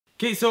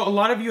Okay, so a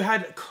lot of you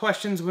had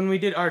questions when we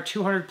did our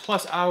 200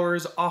 plus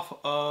hours off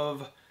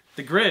of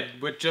the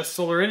grid with just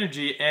solar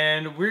energy,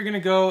 and we're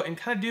gonna go and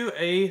kind of do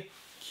a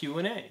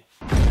Q&A.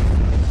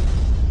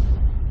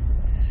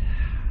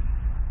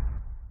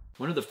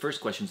 One of the first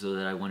questions, though,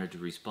 that I wanted to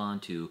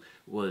respond to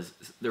was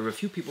there were a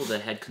few people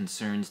that had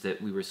concerns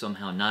that we were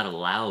somehow not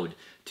allowed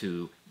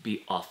to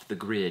be off the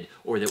grid,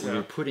 or that we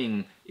were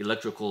putting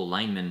electrical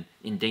linemen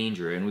in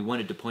danger, and we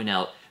wanted to point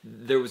out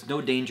there was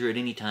no danger at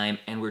any time,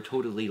 and we're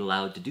totally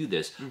allowed to do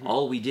this.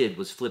 All we did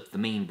was flip the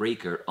main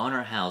breaker on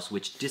our house,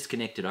 which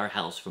disconnected our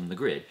house from the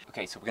grid.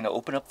 Okay, so we're going to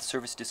open up the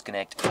service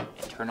disconnect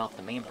and turn off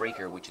the main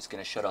breaker, which is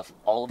going to shut off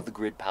all of the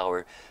grid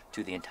power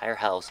to the entire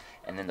house,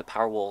 and then the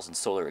Powerwalls and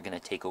solar are going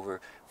to take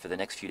over for the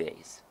next few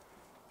days.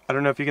 I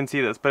don't know if you can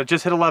see this, but it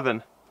just hit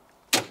 11.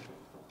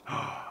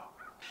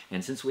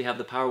 And since we have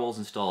the Powerwalls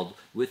installed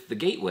with the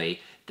gateway,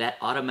 that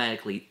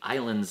automatically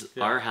islands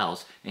our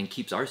house and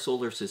keeps our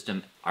solar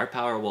system, our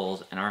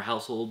Powerwalls, and our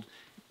household,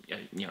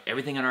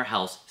 everything in our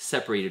house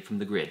separated from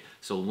the grid.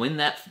 So when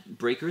that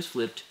breaker is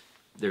flipped,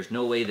 there's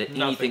no way that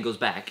anything goes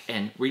back.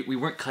 And we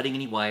weren't cutting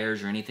any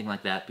wires or anything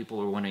like that. People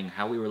were wondering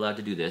how we were allowed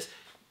to do this.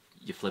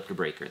 You flipped a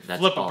breaker.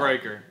 That's Flip a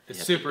breaker.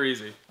 It's super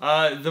easy.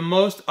 The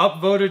most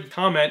upvoted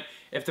comment,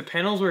 if the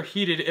panels were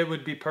heated, it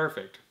would be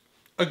perfect.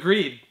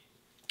 Agreed.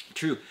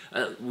 True.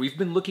 We've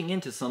been looking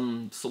into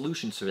some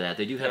solutions for that.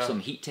 They do have some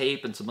heat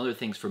tape and some other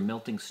things for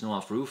melting snow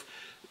off roof,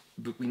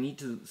 but we need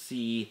to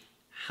see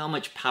how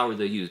much power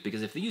they use,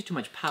 because if they use too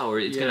much power,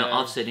 it's going to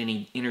offset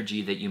any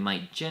energy that you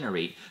might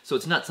generate. So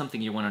it's not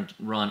something you want to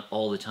run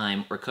all the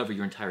time or cover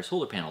your entire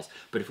solar panels.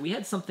 But if we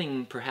had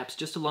something perhaps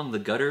just along the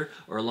gutter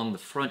or along the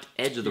front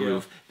edge of the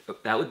roof,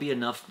 that would be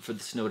enough for the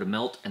snow to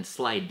melt and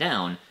slide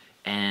down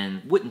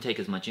and wouldn't take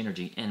as much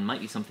energy, and might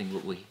be something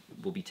that we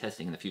will be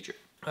testing in the future.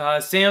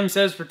 Sam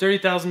says for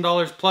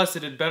 $30,000 plus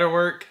it had better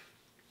work.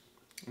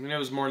 I mean, it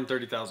was more than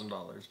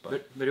 $30,000,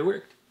 but it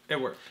worked.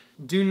 It worked.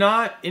 Do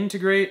not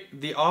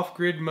integrate the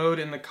off-grid mode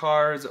in the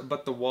cars,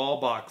 but the wall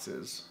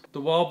boxes.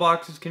 The wall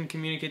boxes can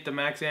communicate the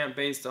max amp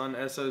based on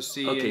SOC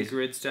and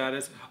grid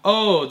status.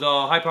 Oh,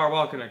 the high power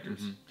wall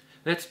connectors.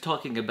 That's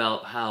talking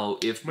about how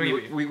if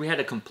we had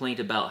a complaint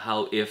about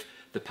how if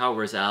the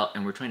power is out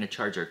and we're trying to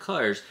charge our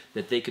cars,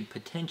 that they could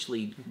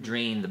potentially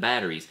drain the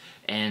batteries.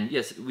 And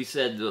yes, we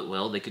said that,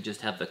 well, they could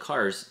just have the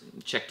cars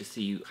check to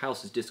see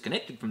house is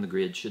disconnected from the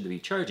grid, should they be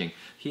charging.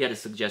 He had a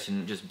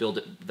suggestion, just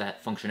build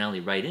that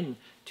functionality right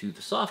into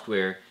the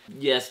software.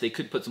 Yes, they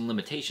could put some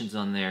limitations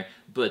on there,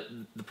 but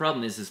the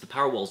problem is the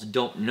Powerwalls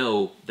don't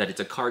know that it's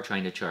a car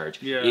trying to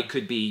charge. It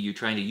could be you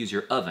trying to use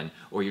your oven,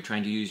 or you're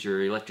trying to use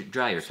your electric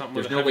dryer.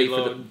 There's no way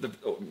for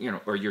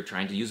or you're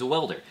trying to use a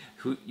welder.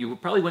 You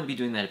probably wouldn't be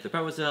doing that if the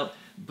power was out,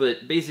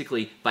 but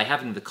basically by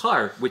having the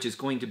car, which is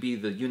going to be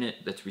the unit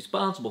that's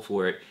responsible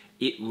for it,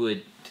 it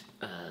would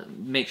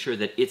make sure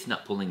that it's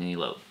not pulling any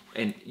load.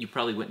 And you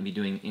probably wouldn't be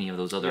doing any of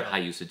those other high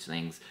usage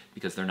things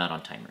because they're not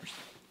on timers.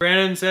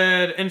 Brandon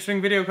said,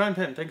 interesting video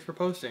content, thanks for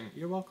posting.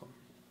 You're welcome.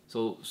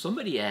 So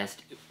somebody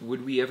asked,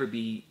 would we ever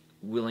be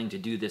willing to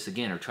do this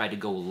again or try to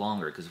go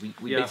longer? Because we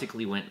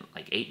basically went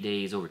like 8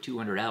 days, over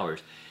 200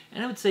 hours.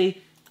 And I would say,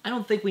 I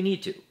don't think we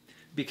need to.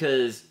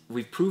 Because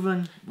we've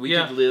proven we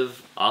could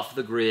live off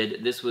the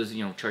grid. This was,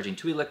 charging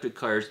 2 electric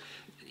cars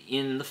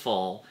in the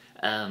fall.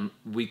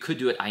 We could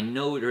do it. I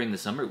know during the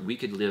summer we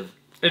could live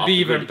It'd be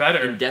even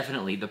better.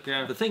 Indefinitely.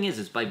 The thing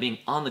is by being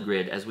on the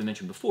grid, as we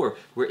mentioned before,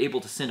 we're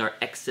able to send our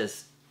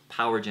excess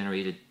power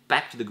generated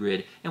back to the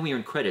grid, and we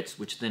earn credits,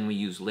 which then we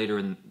use later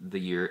in the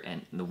year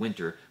and in the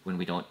winter when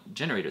we don't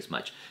generate as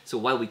much. So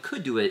while we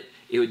could do it,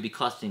 it would be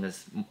costing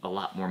us a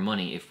lot more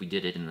money if we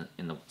did it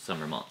in the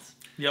summer months.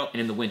 And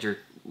in the winter,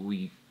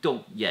 we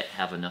don't yet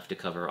have enough to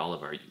cover all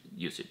of our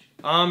usage.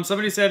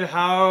 Somebody said,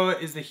 how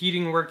is the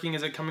heating working?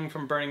 Is it coming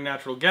from burning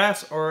natural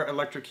gas or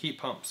electric heat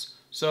pumps?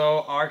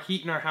 So our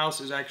heat in our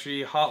house is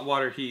actually hot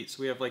water heat.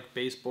 So we have like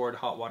baseboard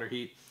hot water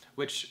heat,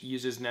 which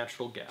uses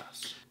natural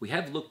gas. We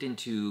have looked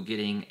into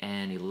getting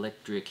an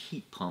electric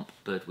heat pump,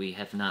 but we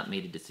have not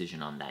made a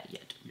decision on that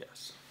yet.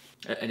 Yes.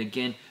 And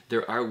again,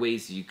 there are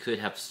ways you could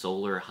have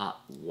solar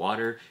hot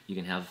water. You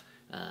can have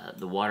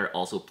the water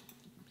also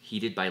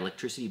heated by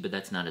electricity, but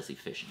that's not as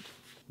efficient.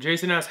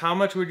 Jason asks, how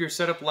much would your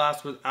setup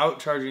last without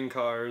charging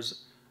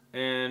cars?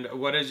 And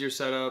what is your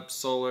setup,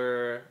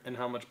 solar, and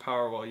how much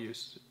Powerwall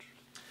usage?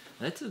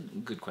 That's a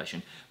good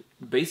question.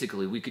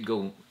 Basically, we could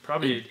go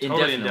probably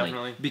totally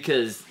indefinitely.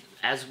 Because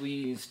as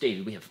we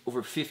stated, we have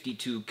over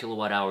 52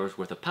 kilowatt hours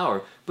worth of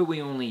power, but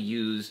we only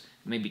use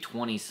maybe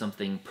 20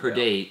 something per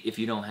day if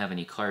you don't have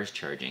any cars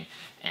charging.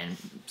 And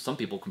some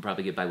people can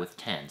probably get by with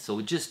 10.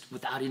 So just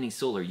without any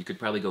solar, you could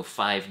probably go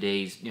 5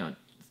 days,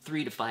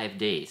 3 to 5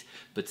 days.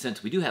 But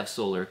since we do have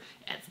solar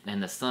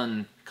and the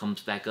sun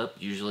comes back up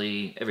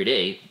usually every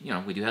day,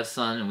 we do have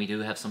sun, and we do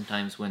have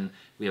sometimes when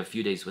we have a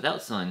few days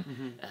without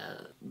sun.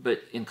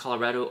 But in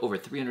Colorado, over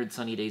 300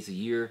 sunny days a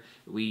year,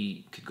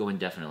 we could go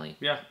indefinitely.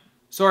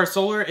 So our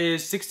solar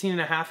is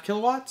 16.5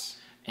 kilowatts?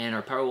 And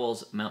our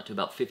Powerwalls amount to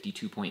about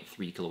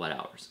 52.3 kilowatt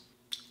hours.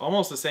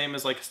 Almost the same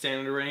as like a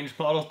standard range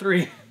Model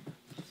 3.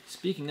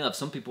 Speaking of,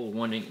 some people were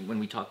wondering when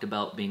we talked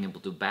about being able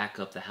to back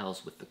up the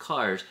house with the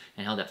cars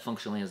and how that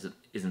functionality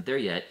isn't there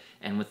yet.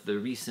 And with the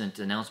recent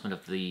announcement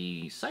of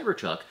the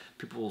Cybertruck,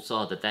 people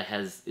saw that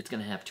it's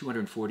going to have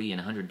 240 and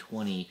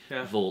 120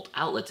 volt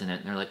outlets in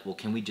it. And they're like, well,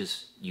 can we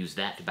just use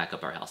that to back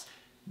up our house?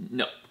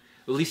 No.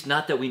 At least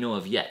not that we know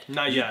of yet.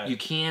 Not yet. You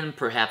can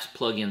perhaps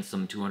plug in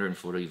some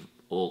 240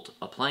 volt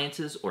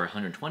appliances or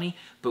 120,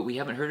 but we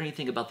haven't heard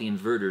anything about the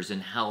inverters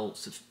and how,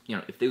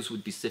 if those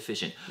would be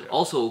sufficient. Yeah.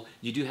 Also,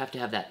 you do have to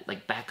have that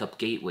like backup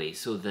gateway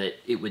so that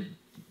it would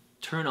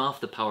turn off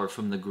the power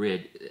from the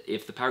grid.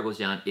 If the power goes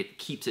down, it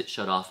keeps it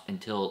shut off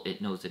until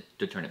it knows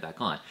to turn it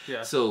back on.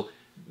 Yeah. So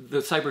the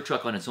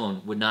Cybertruck on its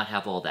own would not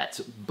have all that.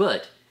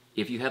 but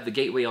if you have the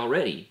gateway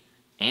already,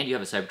 and you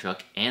have a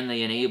Cybertruck, and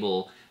they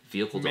enable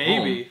vehicle to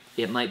home,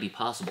 it might be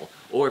possible.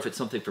 Or if it's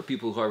something for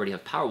people who already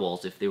have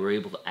Powerwalls, if they were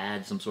able to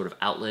add some sort of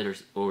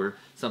outlet or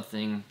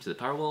something to the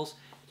Powerwalls,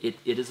 it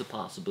is a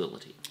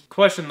possibility.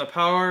 Question: the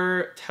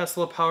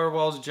Tesla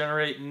Powerwalls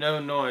generate no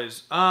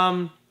noise.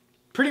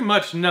 Pretty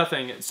much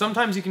nothing.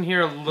 Sometimes you can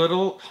hear a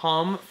little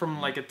hum from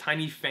like a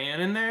tiny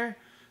fan in there,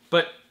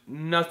 but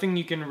nothing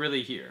you can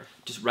really hear.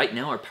 Just right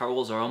now, our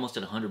Powerwalls are almost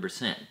at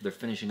 100%. They're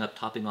finishing up,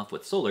 topping off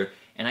with solar,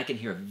 and I can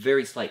hear a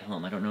very slight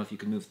hum. I don't know if you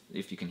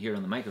can hear it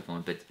on the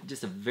microphone, but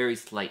just a very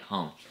slight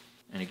hum.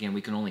 And again,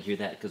 we can only hear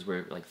that because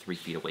we're like 3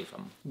 feet away from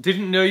them.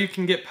 Didn't know you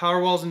can get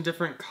Powerwalls in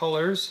different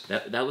colors.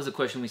 That was a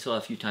question we saw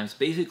a few times.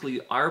 Basically,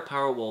 our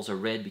Powerwalls are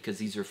red because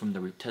these are from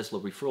the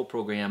Tesla referral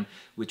program,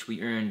 which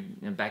we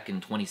earned back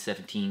in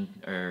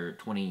 2017 or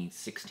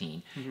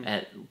 2016.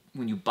 Mm-hmm.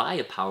 When you buy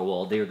a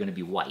Powerwall, they are going to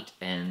be white,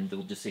 and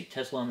they'll just say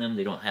Tesla on them.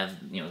 They don't have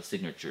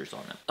signatures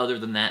on them. Other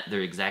than that,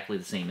 they're exactly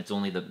the same. It's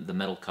only the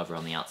metal cover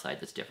on the outside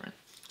that's different.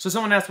 So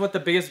someone asked what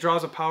the biggest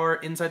draws of power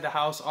inside the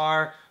house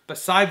are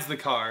besides the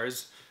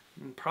cars.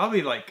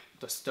 Probably like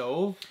the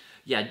stove.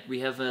 Yeah,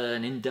 we have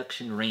an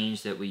induction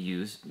range that we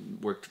use.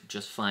 Worked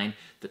just fine.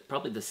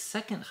 Probably the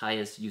second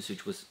highest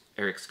usage was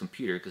Eric's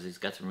computer because he's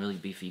got some really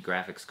beefy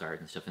graphics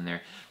cards and stuff in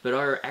there. But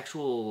our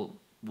actual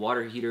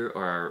water heater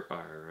or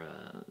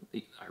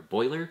our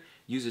boiler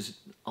uses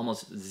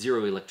almost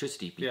zero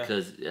electricity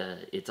because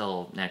it's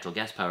all natural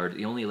gas powered.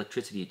 The only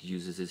electricity it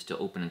uses is to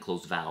open and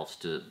close valves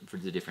for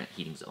the different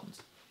heating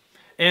zones.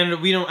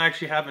 And we don't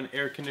actually have an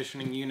air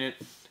conditioning unit.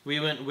 We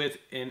went with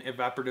an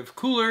evaporative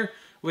cooler,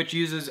 which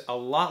uses a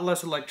lot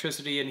less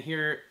electricity. And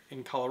here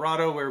in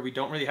Colorado, where we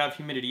don't really have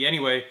humidity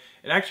anyway,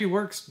 it actually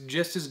works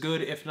just as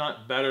good, if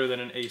not better, than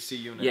an AC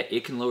unit. Yeah,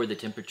 it can lower the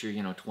temperature,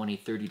 20,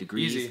 30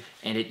 degrees. Easy.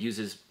 And it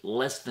uses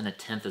less than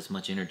 1/10 as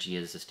much energy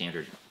as a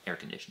standard air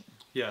conditioner.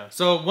 Yeah,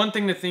 so one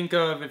thing to think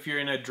of if you're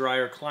in a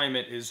drier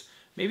climate is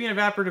maybe an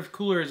evaporative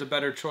cooler is a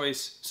better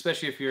choice,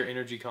 especially if you're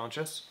energy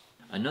conscious.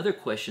 Another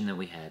question that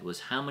we had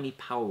was, how many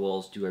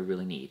Powerwalls do I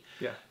really need?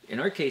 Yeah. In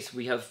our case,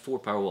 we have 4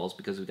 Powerwalls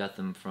because we got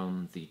them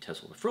from the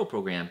Tesla referral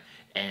program,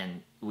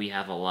 and we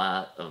have a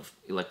lot of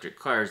electric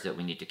cars that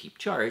we need to keep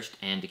charged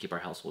and to keep our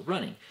household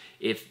running.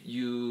 If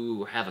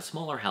you have a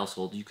smaller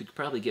household, you could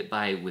probably get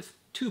by with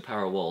 2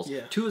 Powerwalls.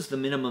 Yeah. 2 is the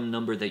minimum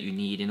number that you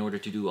need in order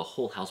to do a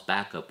whole house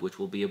backup, which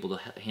will be able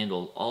to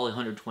handle all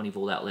 120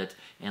 volt outlets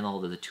and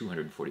all of the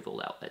 240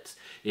 volt outlets.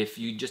 If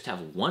you just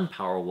have 1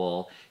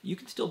 Powerwall, you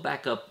can still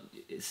back up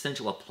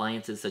essential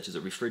appliances such as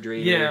a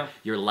refrigerator,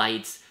 your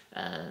lights,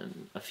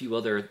 a few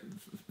other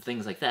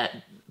things like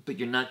that, but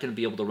you're not going to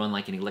be able to run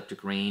like an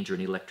electric range or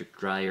an electric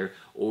dryer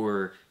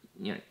or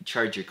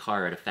charge your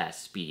car at a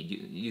fast speed.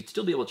 You'd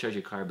still be able to charge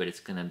your car, but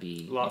it's going to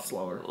be a lot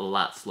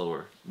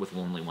slower with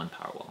only 1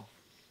 Powerwall.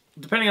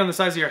 Depending on the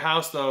size of your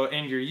house, though,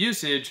 and your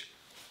usage,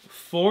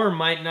 4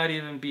 might not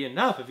even be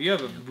enough. If you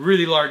have a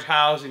really large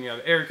house and you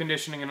have air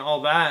conditioning and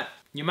all that,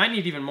 you might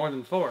need even more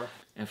than 4.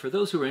 And for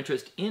those who are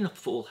interested in a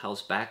full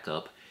house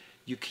backup,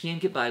 you can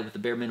get by with a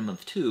bare minimum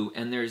of 2,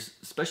 and there's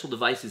special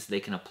devices they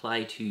can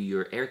apply to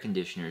your air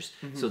conditioners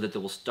so that they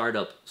will start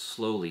up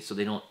slowly, so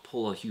they don't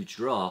pull a huge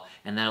draw,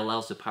 and that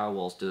allows the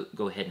Powerwalls to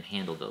go ahead and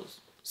handle those.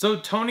 So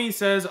Tony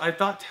says, I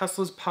thought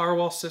Tesla's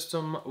Powerwall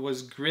system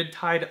was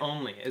grid-tied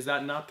only. Is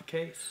that not the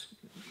case?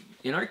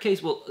 In our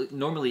case, well,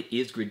 normally it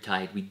is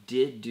grid-tied. We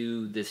did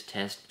do this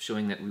test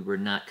showing that we were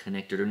not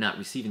connected or not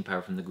receiving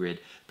power from the grid,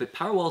 but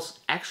Powerwalls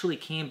actually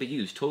can be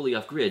used totally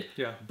off-grid,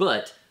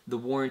 but the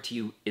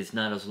warranty is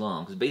not as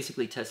long. Because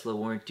basically Tesla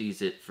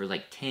warranties it for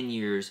like 10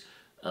 years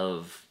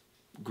of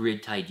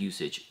grid-tied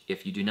usage.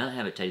 If you do not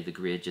have it tied to the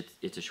grid,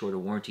 it's a shorter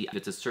warranty.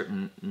 It's a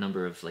certain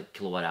number of like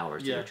kilowatt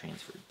hours that are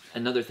transferred.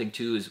 Another thing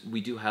too is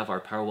we do have our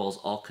Powerwalls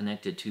all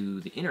connected to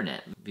the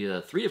internet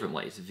via 3 different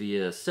ways.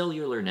 Via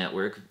cellular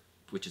network,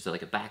 which is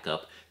like a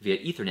backup, via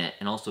Ethernet,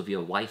 and also via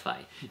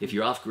Wi-Fi. If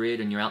you're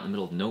off-grid and you're out in the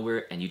middle of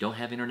nowhere and you don't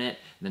have internet,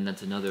 then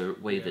that's another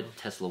way that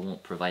Tesla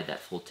won't provide that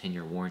full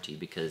 10-year warranty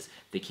because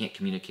they can't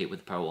communicate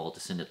with the Powerwall to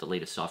send it the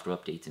latest software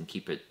updates and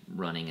keep it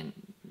running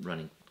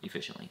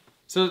efficiently.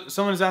 So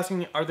someone is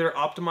asking, are there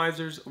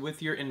optimizers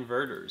with your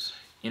inverters?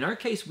 In our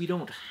case, we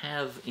don't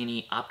have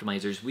any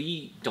optimizers.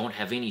 We don't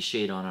have any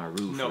shade on our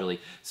roof, really,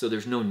 so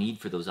there's no need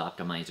for those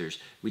optimizers.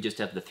 We just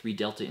have the 3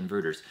 delta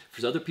inverters.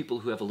 For other people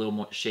who have a little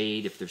more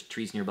shade, if there's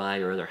trees nearby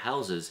or other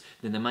houses,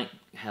 then they might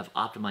have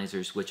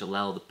optimizers which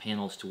allow the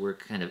panels to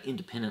work kind of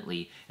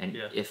independently, and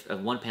if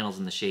one panel's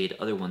in the shade,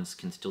 other ones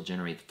can still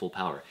generate the full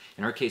power.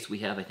 In our case, we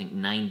have, I think,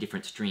 9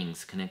 different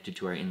strings connected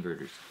to our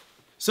inverters.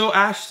 So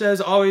Ash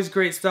says, always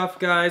great stuff,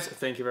 guys.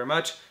 Thank you very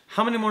much.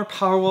 How many more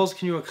Powerwalls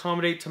can you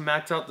accommodate to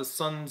max out the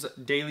sun's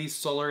daily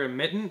solar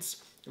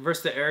emittance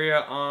versus the area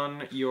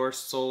on your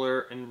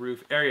solar and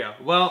roof area?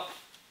 Well,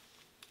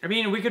 I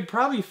mean, we could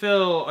probably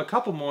fill a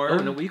couple more. Oh,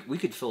 no, we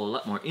could fill a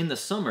lot more. In the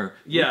summer,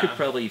 we could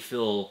probably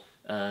fill,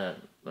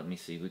 let me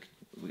see,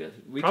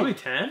 we probably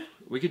could, 10?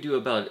 We could do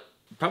about,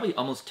 probably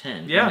almost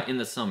 10 in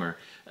the summer.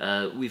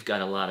 We've got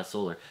a lot of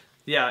solar.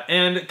 Yeah,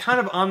 and kind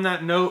of on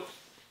that note,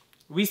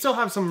 we still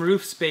have some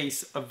roof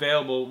space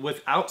available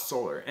without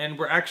solar, and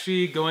we're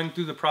actually going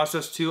through the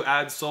process to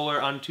add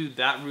solar onto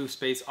that roof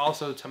space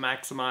also to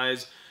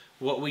maximize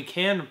what we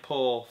can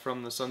pull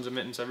from the sun's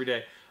emittance every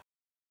day.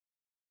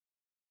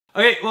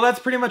 Okay, well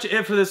that's pretty much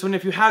it for this one.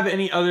 If you have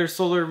any other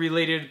solar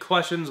related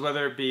questions,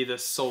 whether it be the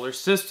solar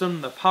system,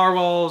 the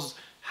Powerwalls,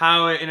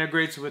 how it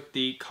integrates with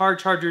the car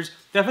chargers,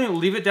 definitely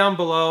leave it down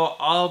below.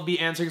 I'll be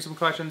answering some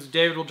questions.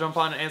 David will jump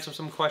on and answer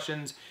some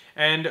questions,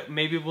 and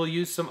maybe we'll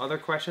use some other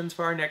questions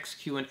for our next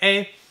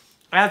Q&A.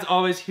 As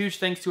always, huge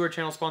thanks to our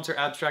channel sponsor,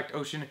 Abstract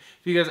Ocean.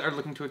 If you guys are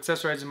looking to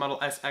accessorize a Model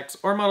S, X,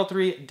 or Model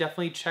 3,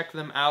 definitely check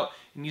them out.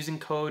 And using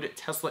code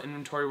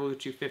TESLAINVENTORY will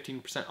get you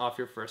 15% off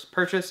your first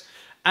purchase.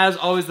 As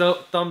always, though,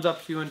 thumbs up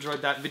if you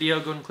enjoyed that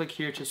video. Go and click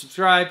here to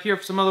subscribe. Here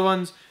for some other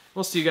ones.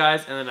 We'll see you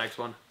guys in the next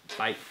one.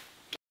 Bye.